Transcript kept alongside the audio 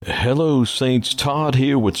Hello, Saints. Todd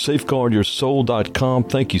here with SafeguardYourSoul.com.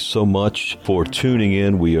 Thank you so much for tuning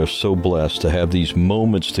in. We are so blessed to have these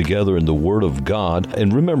moments together in the Word of God.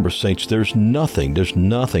 And remember, Saints, there's nothing,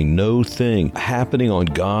 no thing happening on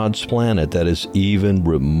God's planet that is even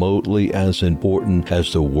remotely as important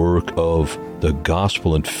as the work of the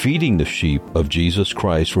gospel and feeding the sheep of Jesus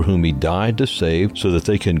Christ, for whom He died to save, so that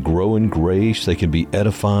they can grow in grace, they can be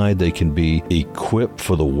edified, they can be equipped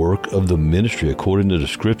for the work of the ministry according to the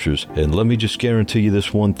Scriptures. And let me just guarantee you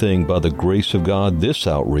this one thing: by the grace of God, this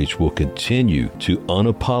outreach will continue to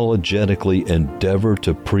unapologetically endeavor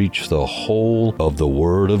to preach the whole of the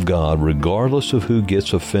Word of God, regardless of who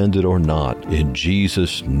gets offended or not, in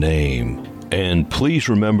Jesus' name. And please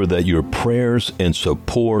remember that your prayers and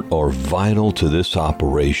support are vital to this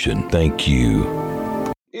operation. Thank you.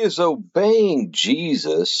 Is obeying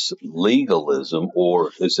Jesus legalism,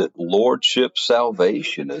 or is it lordship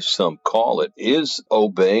salvation, as some call it? Is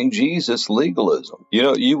obeying Jesus legalism? You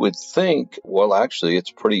know, you would think, well, actually,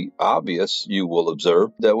 it's pretty obvious, you will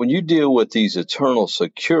observe, that when you deal with these eternal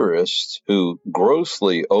securists who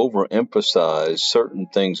grossly overemphasize certain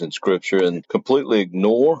things in Scripture and completely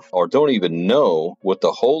ignore or don't even know what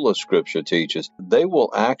the whole of Scripture teaches, they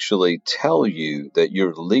will actually tell you that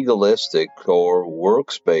you're legalistic or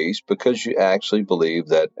works-based because you actually believe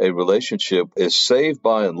that a relationship is saved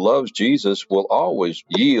by and loves Jesus will always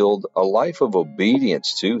yield a life of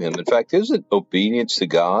obedience to Him. In fact, isn't obedience to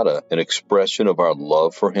God an expression of our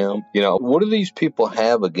love for Him? You know, what do these people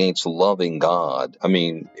have against loving God? I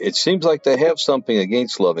mean, it seems like they have something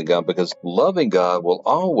against loving God, because loving God will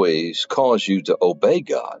always cause you to obey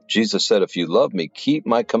God. Jesus said, if you love me, keep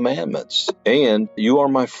my commandments. And you are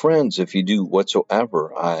my friends if you do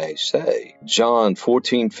whatsoever I say. John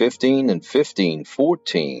 14:15 and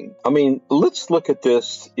 15:14. I mean, let's look at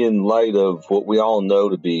this in light of what we all know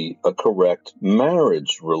to be a correct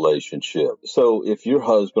marriage relationship. So if your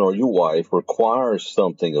husband or your wife requires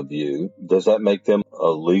something of you, does that make them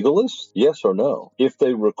a legalist? Yes or no? If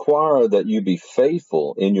they require that you be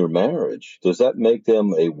faithful in your marriage, does that make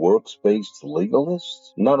them a works-based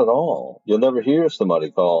legalist? Not at all. You'll never hear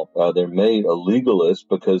somebody call their mate a legalist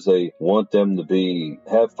because they want them to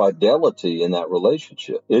have fidelity in that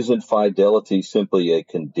relationship. Isn't fidelity simply a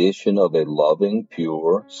condition of a loving,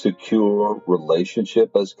 pure, secure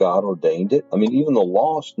relationship as God ordained it? I mean, even the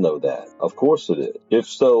lost know that. Of course it is. If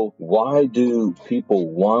so, why do people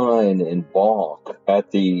whine and balk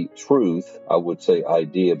at the truth, I would say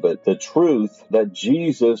idea, but the truth that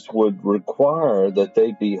Jesus would require that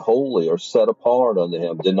they be holy or set apart unto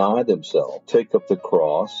Him, deny themselves, take up the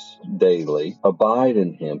cross daily, abide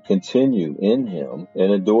in Him, continue in Him,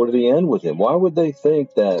 and endure to the end with Him? Why would they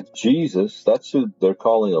think that Jesus, that's who they're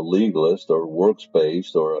calling a legalist or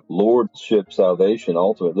works-based or a lordship salvation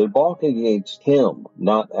ultimate? They're balking against Him,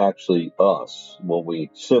 not actually us, when we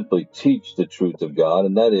simply teach the truth of God.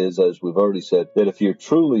 And that is, as we've already said, that if you're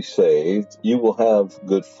truly saved, you will have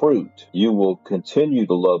good fruit. You will continue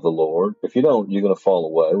to love the Lord. If you don't, you're going to fall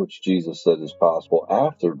away, which Jesus said is possible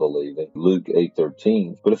after believing, Luke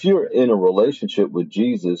 8:13. But if you're in a relationship with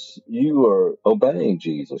Jesus, you are obeying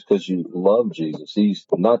Jesus because you love Jesus. He's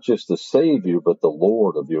not just the Savior, but the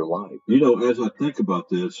Lord of your life. You know, as I think about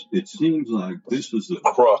this, it seems like this is the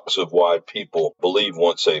crux of why people believe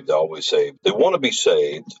once saved, always saved. They want to be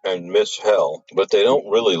saved and miss hell, but they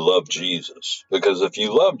don't really love Jesus. Because if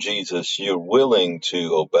you love Jesus, you're willing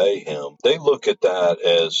to obey Him. They look at that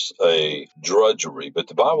as a drudgery, but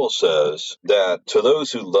the Bible says that to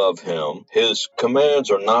those who love Him, His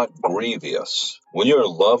commands are not grievous. When you're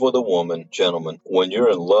in love with a woman, gentlemen, when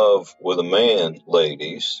you're in love with a man,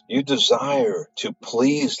 ladies, you desire to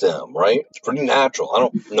please them, right? It's pretty natural. I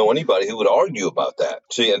don't know anybody who would argue about that.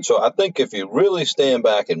 See, and so I think if you really stand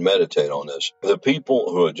back and meditate on this, the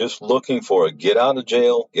people who are just looking for a get out of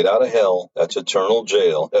jail, get out of hell, that's eternal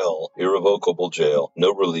jail, hell, irrevocable jail,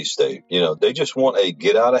 no release date. You know, they just want a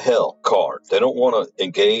get out of hell card. They don't want to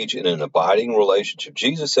engage in an abiding relationship.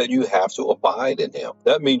 Jesus said you have to abide in Him.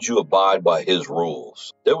 That means you abide by His rules.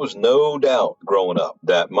 There was no doubt growing up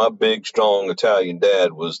that my big, strong Italian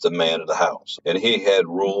dad was the man of the house, and he had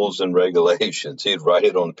rules and regulations. He'd write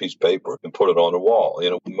it on a piece of paper and put it on the wall. You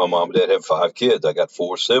know, my mom and dad had 5 kids. I got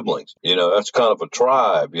 4 siblings. You know, that's kind of a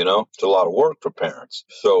tribe, you know. It's a lot of work for parents.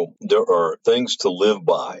 So there are things to live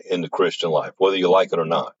by in the Christian life, whether you like it or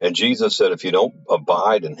not. And Jesus said if you don't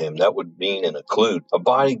abide in Him, that would mean and include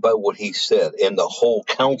abiding by what He said and the whole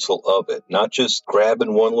counsel of it, not just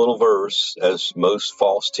grabbing one little verse, as is most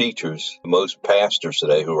false teachers, most pastors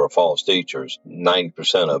today who are false teachers,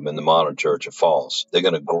 90% of them in the modern church are false. They're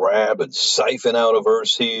going to grab and siphon out a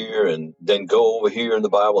verse here and then go over here in the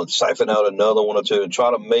Bible and siphon out another one or two and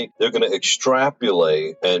try to they're going to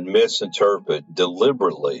extrapolate and misinterpret,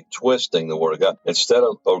 deliberately twisting the Word of God instead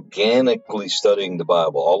of organically studying the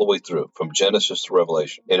Bible all the way through from Genesis to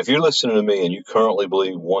Revelation. And if you're listening to me and you currently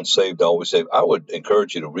believe once saved, always saved, I would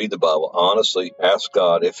encourage you to read the Bible honestly. Ask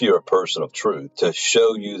God, if you're a person of truth, to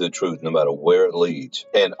show you the truth no matter where it leads.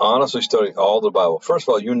 And honestly study all the Bible. First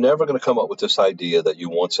of all, you're never going to come up with this idea that you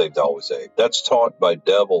once saved, always saved. That's taught by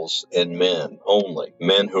devils and men only.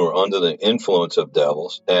 Men who are under the influence of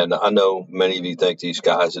devils. And I know many of you think these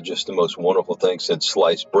guys are just the most wonderful thing since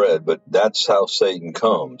sliced bread, but that's how Satan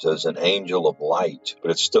comes, as an angel of light.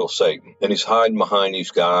 But it's still Satan. And he's hiding behind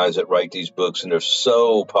these guys that write these books, and they're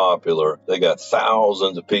so popular. They got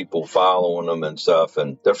thousands of people following them and stuff,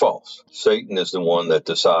 and they're false. Satan is the one that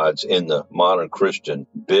decides in the modern Christian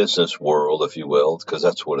business world, if you will, because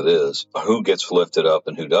that's what it is, who gets lifted up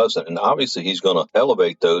and who doesn't. And obviously he's going to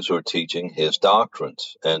elevate those who are teaching his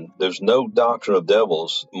doctrines. And there's no doctrine of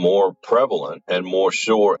devils more prevalent and more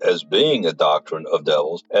sure as being a doctrine of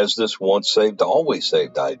devils as this once saved, always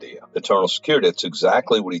saved idea. Eternal security, that's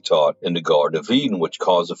exactly what he taught in the Garden of Eden, which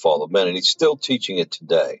caused the fall of men. And he's still teaching it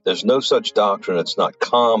today. There's no such doctrine that's not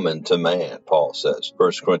common to man, Paul says,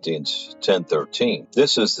 1 Corinthians 10:13.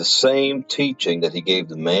 This is the same teaching that he gave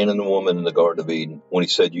the man and the woman in the Garden of Eden when he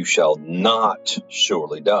said, you shall not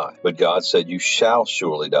surely die. But God said, you shall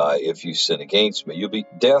surely die if you sin against me.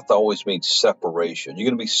 Death always means separation. You're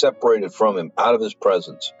going to be separated from him, out of his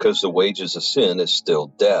presence, because the wages of sin is still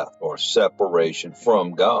death, or separation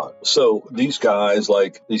from God. So these guys,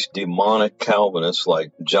 like these demonic Calvinists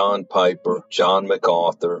like John Piper, John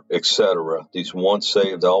MacArthur, etc., these once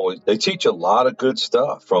saved, always, they teach a lot of good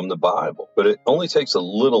stuff from the Bible, but it only takes a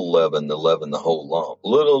little leaven to leaven the whole lump.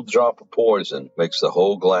 Little drop of poison makes the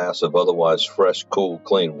whole glass of otherwise fresh, cool,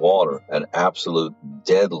 clean water an absolute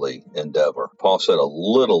deadly endeavor. Paul said a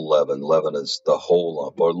little leaven is the whole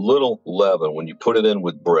lump, or little leaven, when you put it in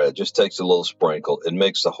with bread, just takes a little sprinkle, it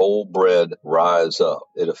makes the whole bread rise up.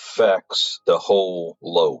 It affects the whole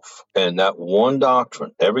loaf. And that one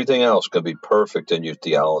doctrine, everything else can be perfect in your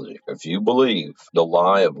theology. If you believe the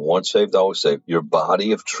lie of once saved, always saved, your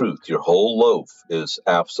body of truth, your whole loaf is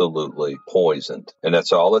absolutely poisoned. And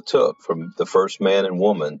that's all it took from the first man and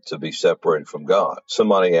woman to be separated from God.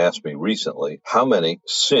 Somebody asked me recently, how many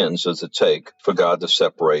sins does it take for God to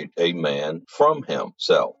separate a man from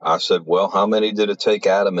himself? I said, well, how many did it take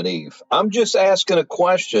Adam and Eve? I'm just asking a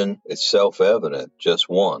question. It's self-evident, just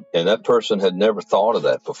one. And that person had never thought of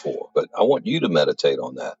that before. But I want you to meditate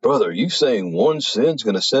on that. Brother, are you saying one sin's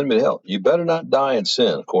going to send me to hell? You better not die in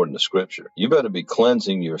sin, according to Scripture. You better be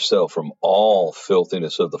cleansing yourself from all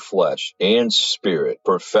filthiness of the flesh and spirit,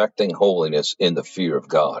 perfecting holiness in the fear of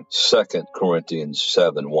God. 2 Corinthians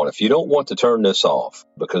 7:1. If you don't want to turn this off,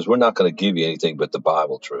 because we're not going to give you anything but the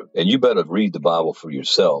Bible truth, and you better read the Bible for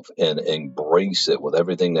yourself and embrace it with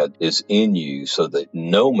everything that is in you so that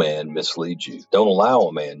no man misleads you. Don't allow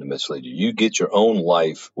a man to mislead you. You get your own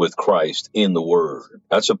life with Christ in the Word.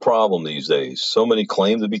 That's a problem these days. So many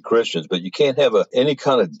claim to be Christians, but you can't have any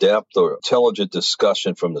kind of depth or intelligent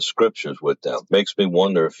discussion from the Scriptures with them. Makes me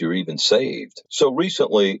wonder if you're even saved. So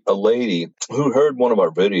recently, a lady who heard one of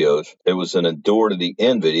our videos, it was an endure to the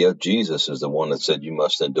end video. Jesus is the one that said you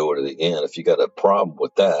must endure to the end. If you got a problem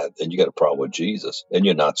with that, then you got a problem with Jesus, and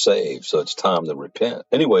you're not saved. So it's time to repent.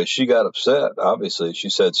 Anyway, she got upset. Obviously, she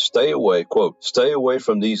said, stay away, quote, stay away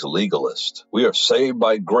from these legalists. We are saved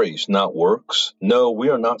by grace, not works. No, we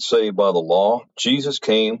are not saved by the law. Jesus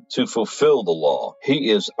came to fulfill the law. He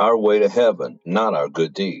is our way to heaven, not our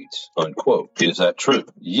good deeds, unquote. Is that true?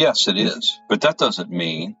 Yes, it is. But that doesn't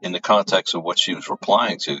mean, in the context of what she was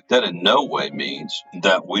replying to, that in no way means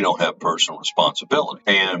that we don't have personal responsibility.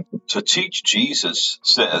 And to teach Jesus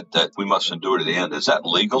said that we must endure to the end, is that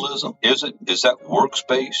legalism? Is that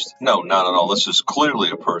works-based? No, not at all. This is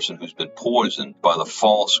clearly a person who's been poisoned by the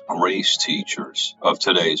false grace teachers of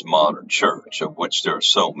today's modern church, of which there are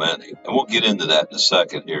so many. And we'll get into that in a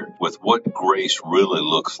second here, with what grace really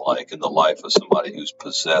looks like in the life of somebody who's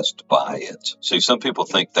possessed by it. See, some people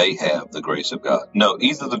think they have the grace of God. No,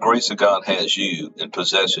 either the grace of God has you and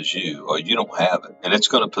possesses you, or you don't have it. And it's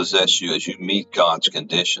going to possess you as you meet God's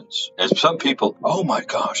conditions. And some people, oh my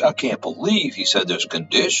gosh, I can't believe he said there's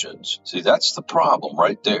conditions. See, that's the problem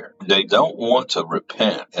right there. They don't want to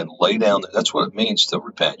repent and lay down. That's what it means to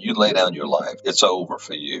repent. You lay down your life. It's over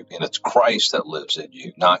for you. And it's Christ that lives in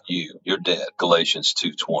you, not you. You're dead. Galatians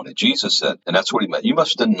 2:20. Jesus said, and that's what he meant. You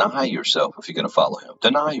must deny yourself if you're going to follow him.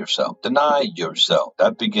 Deny yourself. Deny yourself.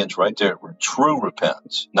 That begins right there with true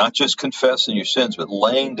repentance. Not just confessing your sins, but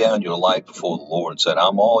laying down your life before the Lord and saying,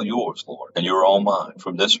 I'm all yours, Lord, and you're all mine.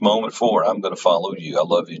 From this moment forward, I'm going to follow you. I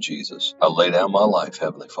love you, Jesus. I lay down my life,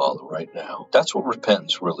 Heavenly Father, right now. That's what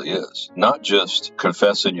repentance really is. Not just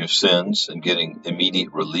confessing your sins and getting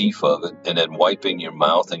immediate relief of it and then wiping your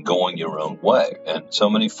mouth and going your own way. And so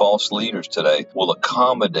many false leaders today will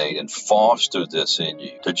accommodate and foster this in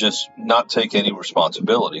you to just not take any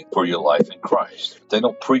responsibility for your life in Christ. They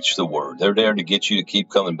don't preach the word. They're there to get you to keep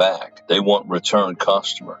coming back. They want return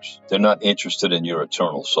customers. They're not interested in your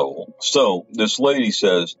eternal soul. So this lady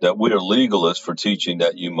says that we are legalists for teaching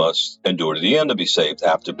that you must endure to the end to be saved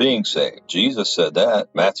after being saved. Jesus said that,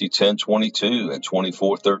 Matthew 10:22 and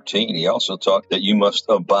 24:13. He also taught that you must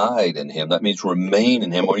abide in him. That means remain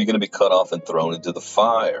in him, or you're going to be cut off and thrown into the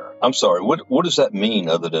fire. I'm sorry, what does that mean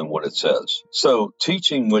other than what it says? So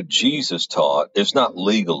teaching what Jesus taught is not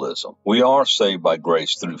legalism. We are saved by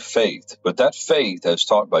grace through faith, but that faith, as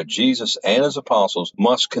taught by Jesus and his apostles,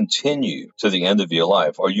 must continue to the end of your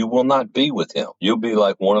life, or you will not be with him. You'll be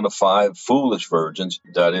like one of the 5 foolish virgins,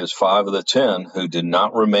 that is 5 of the 10, who did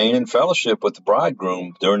not remain in fellowship with the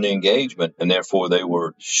bridegroom during the engagement, and therefore they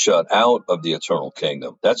were shut out of the eternal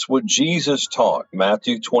kingdom. That's what Jesus taught,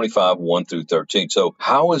 Matthew 25, 1 through 13. So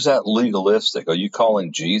how is that legalistic? Are you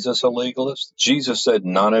calling Jesus a legalist? Jesus said,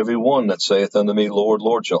 not every one that saith unto me, Lord,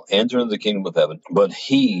 Lord, shall enter into the kingdom of heaven, but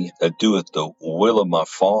he that doeth the will of my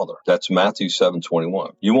Father. That's Matthew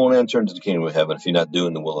 7:21. You won't enter into the kingdom of heaven if you're not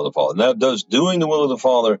doing the will of the Father. Now, does doing the will of the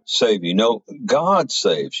Father save you? No, God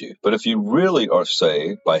saves you. But if you really are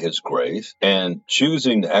saved by his grace and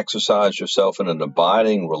choosing to exercise yourself in an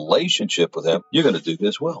abiding relationship with him, you're going to do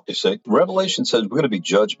his will. You see, Revelation says we're going to be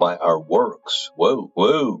judged by our works. Whoa,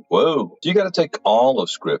 whoa, whoa. You got to take all of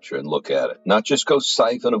Scripture and look at it. Not just go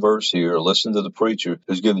siphon a verse here or listen to the preacher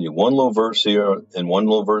who's giving you one little verse here and one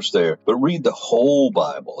little verse there, but read the whole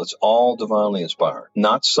Bible. It's all divinely inspired.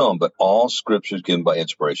 Not some, but all Scripture is given by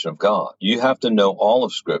inspiration of God. You have to know all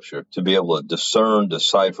of Scripture to be able to discern,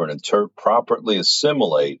 decipher, and interpret, properly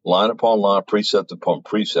assimilate, line upon line, precept upon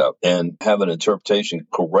precept, and have an interpretation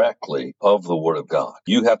correctly of the Word of God.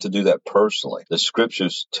 You have to do that personally. The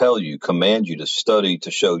Scriptures tell you, command you to study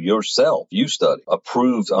to show yourself. You study.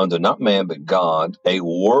 Approved unto not man but God, a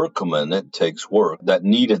workman that takes work, that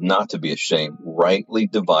needeth not to be ashamed, rightly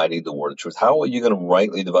dividing the word of truth. How are you going to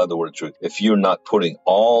rightly divide the word of truth if you're not putting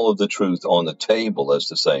all of the truth on the table, as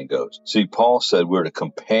the saying goes? See, Paul said we're to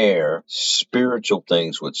compare spiritual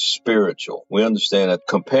things with spiritual. We understand that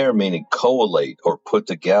compare meaning correlate or put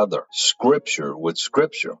together Scripture with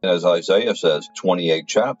Scripture. As Isaiah says, 28th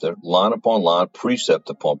chapter, line upon line, precept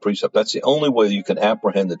upon precept. That's the only way you can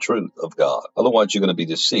apprehend the truth of God. Otherwise, you're going to be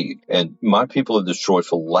deceived. And my people are destroyed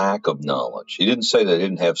for lack of knowledge. He didn't say they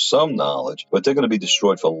didn't have some knowledge, but they're going to be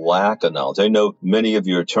destroyed for lack of knowledge. They know many of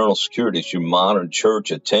your eternal securities, your modern church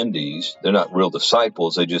attendees, they're not real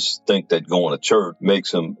disciples. They just think that going to church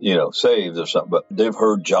makes them, saved or something. But they've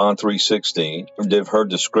heard John 3:16. They've heard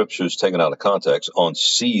the Scriptures taken out of context on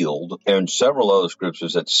sealed, and several other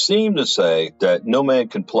Scriptures that seem to say that no man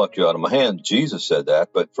can pluck you out of my hand. Jesus said that,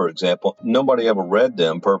 but for example, nobody ever read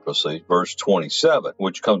them purposely. Verse 27,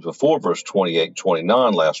 which comes before verse 28 and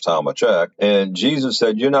 29 last time I checked. And Jesus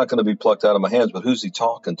said, you're not going to be plucked out of my hands, but who's he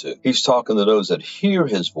talking to? He's talking to those that hear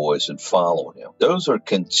his voice and follow him. Those are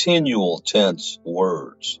continual tense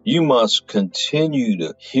words. You must continue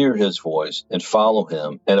to hear his voice and follow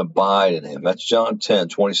him and abide in him. That's John 10,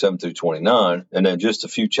 27 through 29. And then just a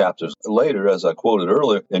few chapters later, as I quoted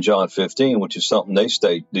earlier, in John 15, which is something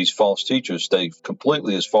these false teachers stay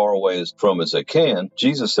completely as far away from as they can.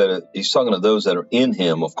 Jesus said it, he's talking to those that are in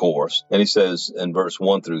him, of course. And he says in verse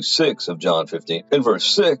 1 through 6 of John 15, in verse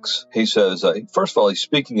 6, he says, first of all, he's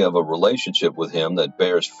speaking of a relationship with him that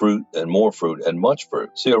bears fruit and more fruit and much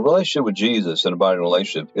fruit. See, a relationship with Jesus, an abiding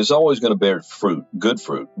relationship, is always going to bear fruit, good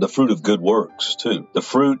fruit, the fruit of good works, too. The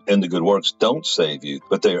fruit and the good works don't save you,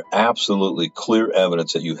 but they are absolutely clear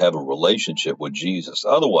evidence that you have a relationship with Jesus.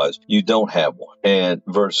 Otherwise, you don't have one. And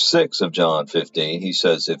verse 6 of John 15, he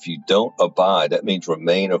says, if you don't abide, that means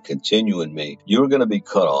remain or continue in me, you're going to be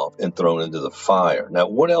cut off and thrown into the fire. Now,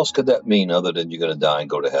 what else could that mean other than you're going to die and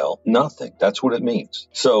go to hell? Nothing. That's what it means.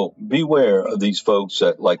 So beware of these folks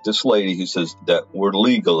that, like this lady who says that we're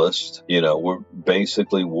legalists, we're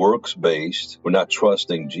basically works-based. We're not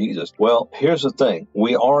trusting Jesus. Well, here's the thing.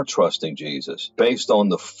 We are trusting Jesus based on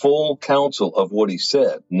the full counsel of what he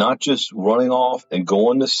said, not just running off and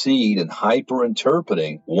going to seed and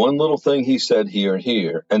hyper-interpreting one little thing he said here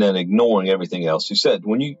and then ignoring everything else he said.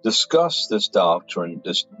 When you discuss this doctrine,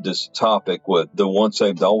 this topic with the once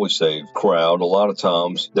saved, always saved crowd, crowd, a lot of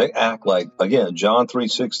times, they act like, again, John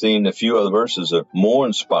 3:16, a few other verses are more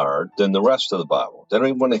inspired than the rest of the Bible. They don't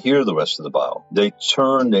even want to hear the rest of the Bible. They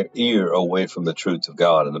turn their ear away from the truth of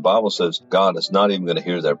God. And the Bible says God is not even going to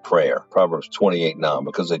hear their prayer. Proverbs 28:9,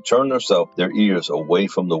 because they turn their ears away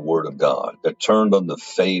from the word of God. They're turned on the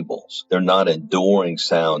fables. They're not enduring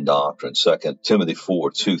sound doctrine. 2 Timothy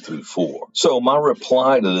 4:2-4. So my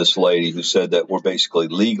reply to this lady who said that we're basically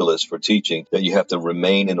legalists for teaching that you have to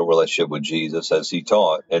remain in a relationship with Jesus as he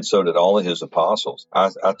taught, and so did all of his apostles.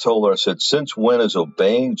 I told her, I said, since when is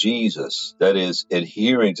obeying Jesus, that is,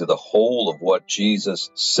 adhering to the whole of what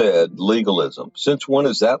Jesus said, legalism? Since when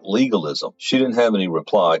is that legalism? She didn't have any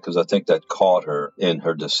reply because I think that caught her in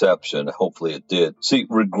her deception. Hopefully it did. See,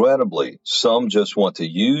 regrettably, some just want to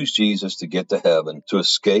use Jesus to get to heaven, to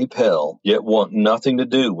escape hell, yet want nothing to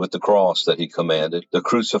do with the cross that he commanded, the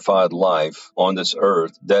crucified life on this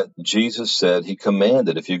earth that Jesus said he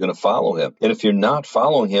commanded if you're going to follow him. And if you're not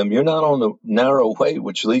following him, you're not on the narrow way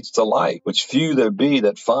which leads to life, which few there be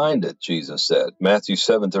that find it, Jesus said. Matthew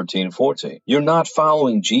 7:13-14. You're not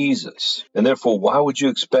following Jesus. And therefore, why would you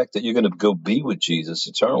expect that you're going to go be with Jesus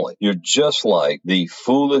eternally? You're just like the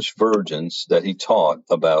foolish virgins that he taught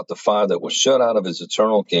about, the five that were shut out of his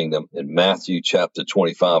eternal kingdom in Matthew chapter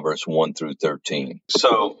 25, verse 1-13.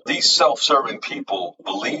 So these self-serving people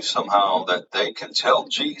believe somehow that they can tell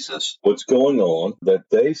Jesus what's going on, that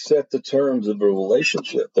they set the terms of a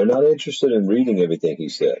relationship. They're not interested in reading everything he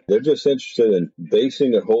said. They're just interested in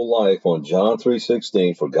basing their whole life on John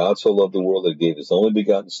 3:16, for God so loved the world that he gave his only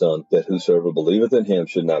begotten Son, that whosoever believeth in him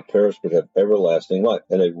should not perish but have everlasting life.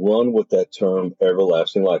 And they run with that term,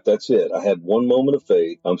 everlasting life. That's it. I had one moment of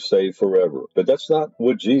faith, I'm saved forever. But that's not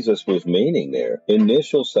what Jesus was meaning there.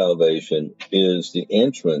 Initial salvation is the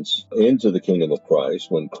entrance into the kingdom of Christ,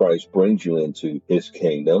 when Christ brings you into his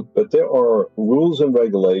kingdom. But there are rules and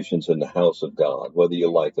regulations in the house of God, whether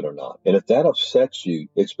you like it or not. And if that upsets you,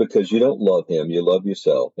 it's because you don't love him, you love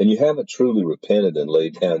yourself, and you haven't truly repented and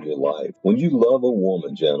laid down your life. When you love a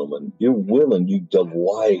woman, gentlemen, you're willing, you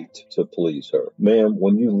delight to please her. Ma'am,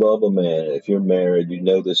 when you love a man, if you're married, you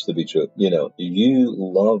know this to be true. You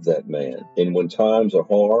love that man. And when times are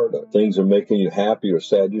hard or things are making you happy or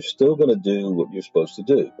sad, you're still going to do what you're supposed to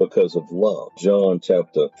do because of love. John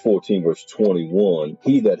chapter 14, verse 21,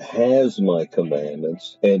 he that has my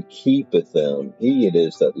commandments and keepeth them, he it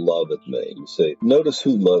is that loveth me. You see, notice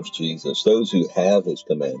who loves Jesus, those who have his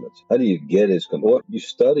commandments. How do you get his commandments? Well, you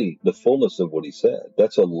study the fullness of what he said.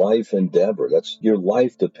 That's a life endeavor. That's your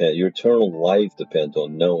eternal life depends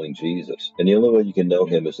on knowing Jesus. And the only way you can know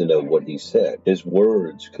him is to know what he said. His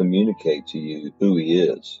words communicate to you who he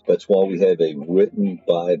is. That's why we have a written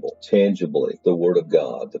Bible, tangibly, the word of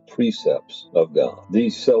God, the precepts of God.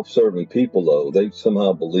 These self-serving people, though, they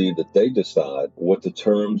somehow believe that they decide what the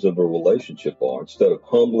terms of a relationship are, instead of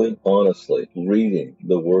humbly, honestly reading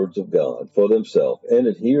the words of God for themselves and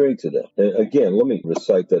adhering to them. And again, let me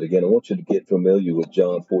recite that again. I want you to get familiar with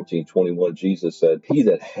John 14:21. Jesus said, he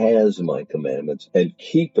that has my commandments and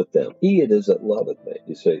keepeth them, he it is that loveth me.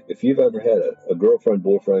 You see, if you've ever had a girlfriend,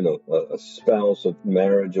 boyfriend, a spouse, a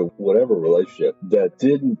marriage, or whatever relationship that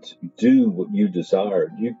didn't do what you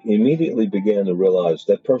desired, you immediately began to realize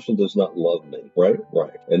that person does not love me, right?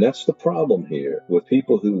 Right. And that's the problem here with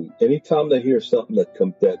people who, anytime they hear something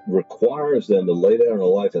that requires them to lay down their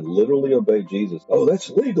life and literally obey Jesus, oh, that's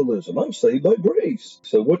legalism. I'm saved by grace.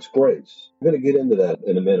 So what's grace? We're going to get into that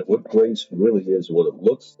in a minute. What grace really is, what it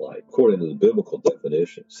looks like, according to the biblical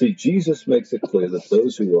definition. See, Jesus makes it clear that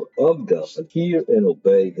those who are of God hear and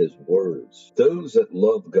obey his words. Those that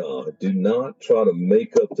love God do not try to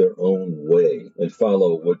make up their own way and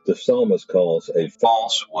follow what the psalmist calls a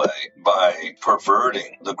false way by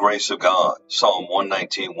perverting the grace of God. Psalm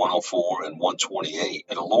 119, 104, and 128.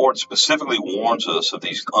 And the Lord specifically warns us of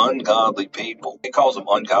these ungodly people. He calls them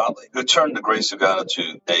ungodly, who turn the grace of God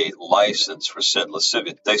into a license for sinless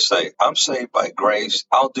living. They say, I'm saved by grace.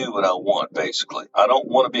 I'll do what I want, basically. I don't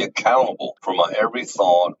want to be accountable for my every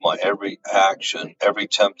thought, my every action, every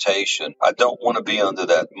temptation. I don't want to be under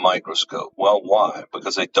that microscope. Well, why?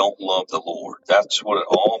 Because they don't love the Lord. That's what it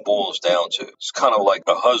all boils down to. It's kind of like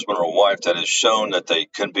a husband or a wife that has shown that they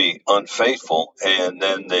can be unfaithful, and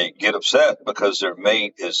then they get upset because their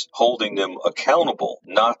mate is holding them accountable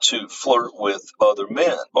not to flirt with other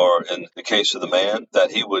men, or in the case of the man,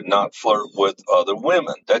 that he would not flirt flirt with other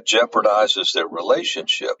women. That jeopardizes their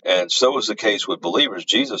relationship. And so is the case with believers.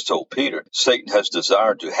 Jesus told Peter, Satan has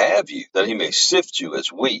desired to have you, that he may sift you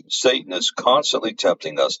as wheat. Satan is constantly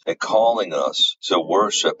tempting us and calling us to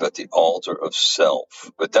worship at the altar of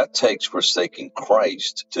self. But that takes forsaking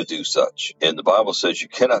Christ to do such. And the Bible says you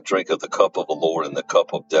cannot drink of the cup of the Lord and the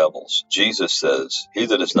cup of devils. Jesus says, he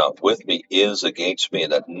that is not with me is against me,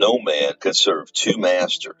 and that no man can serve two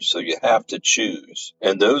masters. So you have to choose.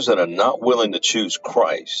 And those that are not willing to choose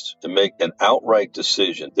Christ, to make an outright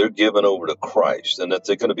decision, they're given over to Christ, and that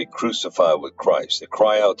they're going to be crucified with Christ. They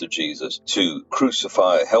cry out to Jesus to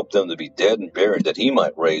crucify, help them to be dead and buried, that he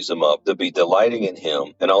might raise them up, to be delighting in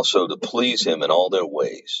him, and also to please him in all their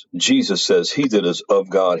ways. Jesus says, he that is of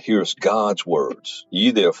God hears God's words.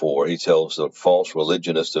 Ye therefore, he tells the false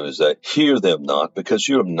religionists of his day, hear them not, because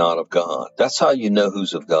you are not of God. That's how you know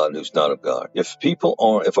who's of God and who's not of God. If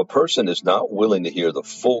a person is not willing to hear the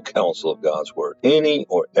full counsel of God's word, any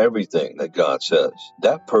or everything that God says,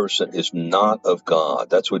 that person is not of God.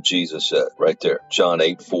 That's what Jesus said right there, John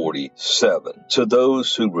 8:47. To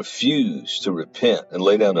those who refuse to repent and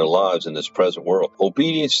lay down their lives in this present world,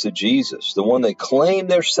 obedience to Jesus, the one they claim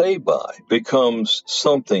they're saved by, becomes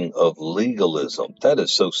something of legalism. That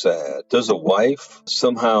is so sad. Does a wife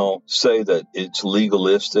somehow say that it's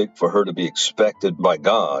legalistic for her to be expected by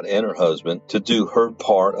God and her husband to do her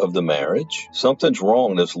part of the marriage? Something's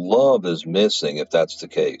wrong. This love is missing if that's the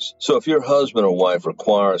case. So if your husband or wife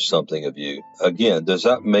requires something of you, again, does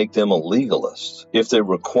that make them a legalist? If they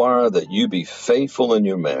require that you be faithful in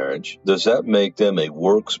your marriage, does that make them a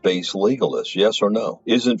works-based legalist? Yes or no?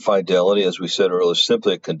 Isn't fidelity, as we said earlier,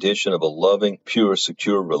 simply a condition of a loving, pure,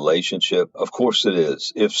 secure relationship? Of course it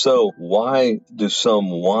is. If so, why do some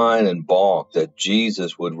whine and balk that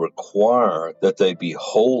Jesus would require that they be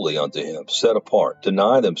holy unto him, set apart,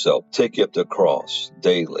 deny themselves, take up their cross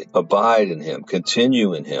daily, abide in him,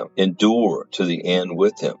 continue in him, endure to the end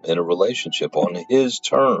with him in a relationship on his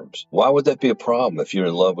terms? Why would that be a problem if you're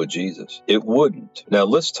in love with Jesus? It wouldn't. Now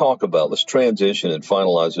let's transition and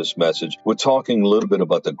finalize this message. We're talking a little bit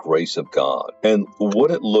about the grace of God and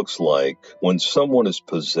what it looks like when someone is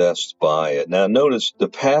possessed by it. Now notice the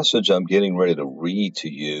passage I'm getting ready to read to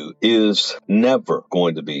you is never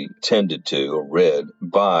going to be tended to or read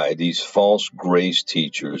by these false grace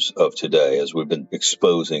teachers of today, as we've been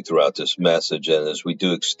exposing throughout this message and as we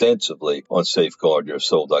do extensively on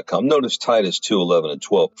safeguardyoursoul.com. Notice Titus 2:11 and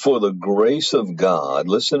 12. For the grace of God,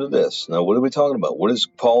 listen to this. Now, what are we talking about? What is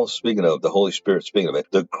Paul speaking of? The Holy Spirit speaking of it.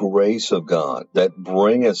 The grace of God that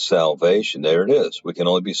bringeth salvation. There it is. We can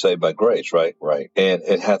only be saved by grace, right? Right. And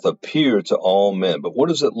it hath appeared to all men. But what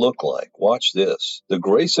does it look like? Watch this. The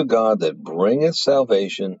grace of God that bringeth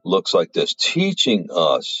salvation looks like this. Teaching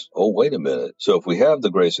us, oh, wait a minute. So if we have the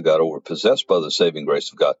grace of God or we're possessed by the saving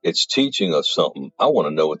grace of God, it's teaching us something. I want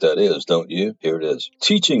to know what that is, don't you? Here it is.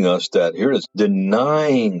 Teaching us that, here it is,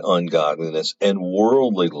 denying ungodliness and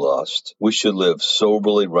worldly lust, we should live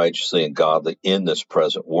soberly, righteously, and godly in this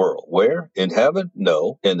present world. Where? In heaven?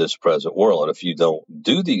 No, in this present world. And if you don't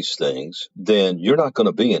do these things, then you're not going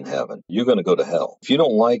to be in heaven. You're going to go to hell. If you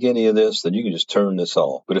don't like any of this, then you can just turn this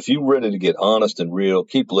off. But if you're ready to get honest and real,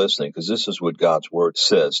 keep listening, because this is what God's word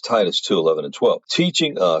says. Titus 2:11 and 12.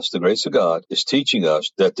 Teaching us, the grace of God is teaching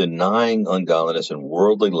us that denying ungodliness and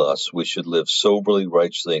worldly lusts, we should live soberly,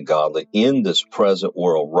 righteously, and godly in this present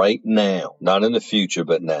world right now. Not in the future,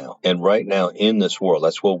 but now. And right now in this world,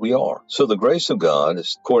 that's what we are. So the grace of God,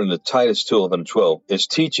 is, according to Titus 2:11 and 12, is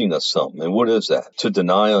teaching us something. And what is that? To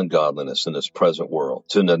deny ungodliness in this present world.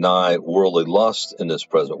 To deny worldly lust in this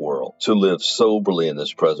present world. To live soberly in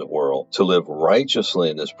this present world. To live righteously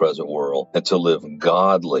in this present world. And to live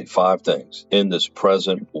godly. 5 things in this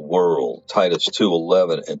present world. Titus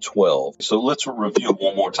 2:11 and 12. So let's review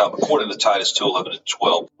one more time. According to Titus 2:11 and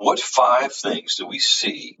 12, what 5 things do we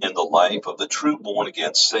see in the life of the true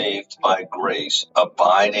born-again, saved by grace,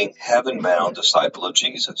 abiding, heaven-bound disciple of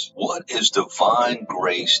Jesus? What is divine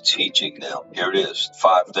grace teaching them? Here it is.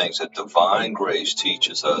 5 things that divine grace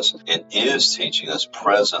teaches us and is teaching us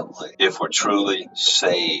presently if we're truly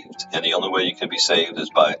saved. And the only way you can be saved is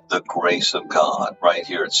by the grace of God. Right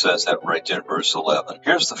here, it says that right there in verse 11.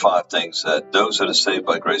 Here's the 5 things that those that are saved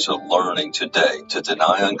by grace are learning today. To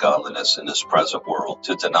deny ungodliness in this present world.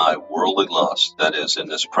 To deny worldly lust, that is, in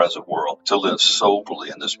this present world. To live soberly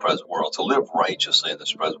in this present world. To live righteously in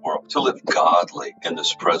this present world. To live godly in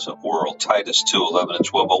this present world. Titus 2:11 and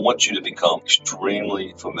 12. I want you to become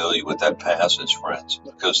extremely familiar with that passage, friends,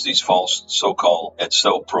 because these false so-called and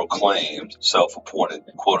self-proclaimed, self-appointed,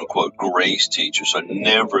 quote-unquote, grace teachers are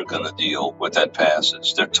never going to deal with that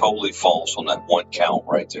passage. They're totally false on that one count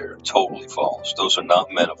right there. Totally false. Those are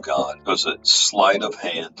not men of God, because it's sleight of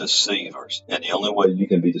hand, deceivers. And the only way you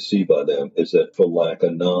can be deceived by them is that for lack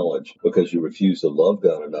of knowledge, because you refuse to love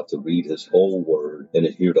God enough to read his whole word and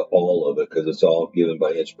adhere to all of it, because it's all given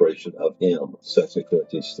by inspiration of him. 2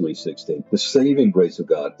 Corinthians 3:16. The saving grace of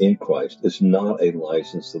God in Christ is not a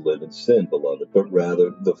license to live in sin, beloved, but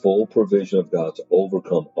rather the full provision of God to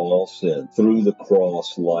overcome all sin through the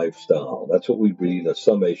cross lifestyle. That's what we read in a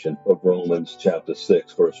summation of Romans chapter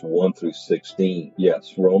 6, verse 1 through 16.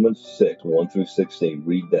 Yes, Romans 6, 1 through 16.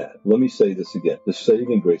 Read that. Let me say this again. The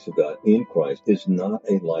saving grace of God in Christ is not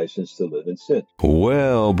a license to live in sin.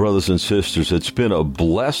 Well, brothers and sisters, it's been a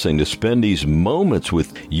blessing to spend these moments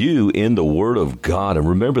with you in the Word of God. And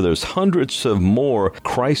remember, there's hundreds of more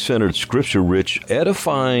Christ-centered, scripture-rich,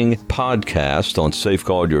 edifying podcasts on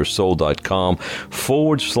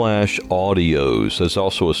safeguardyoursoul.com/audios. There's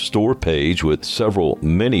also a store page with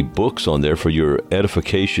many books on there for your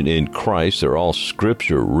edification in Christ. They're all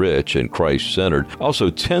scripture-rich and Christ-centered. Also,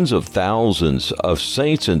 tens of thousands of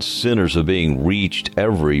saints and sinners are being reached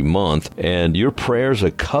every month, and your prayers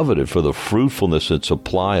are coveted for the fruitfulness and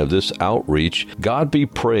supply of this outreach. God be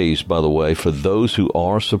praised, by the way, for those who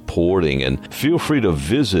are supporting. And feel free to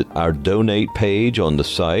visit our donate page on the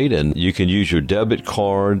site, and you can use your debit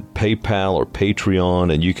card, PayPal, or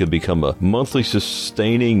Patreon, and you can become a monthly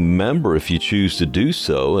sustaining member if you choose to do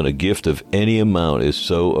so, and a gift of any amount is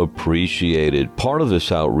so appreciated. Part of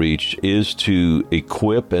this outreach is to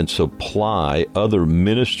equip and supply other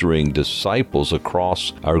ministering disciples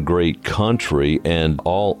across our great country and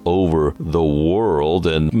all over the world.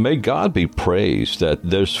 And may God be praised that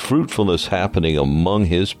there's fruitfulness happening among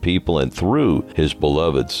his people and through his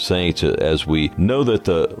beloved saints, as we know that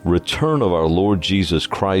the return of our Lord Jesus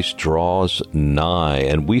Christ draws nigh.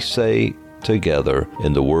 And we say together,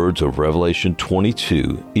 in the words of Revelation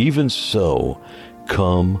 22, even so,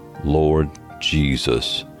 come, Lord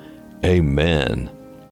Jesus. Amen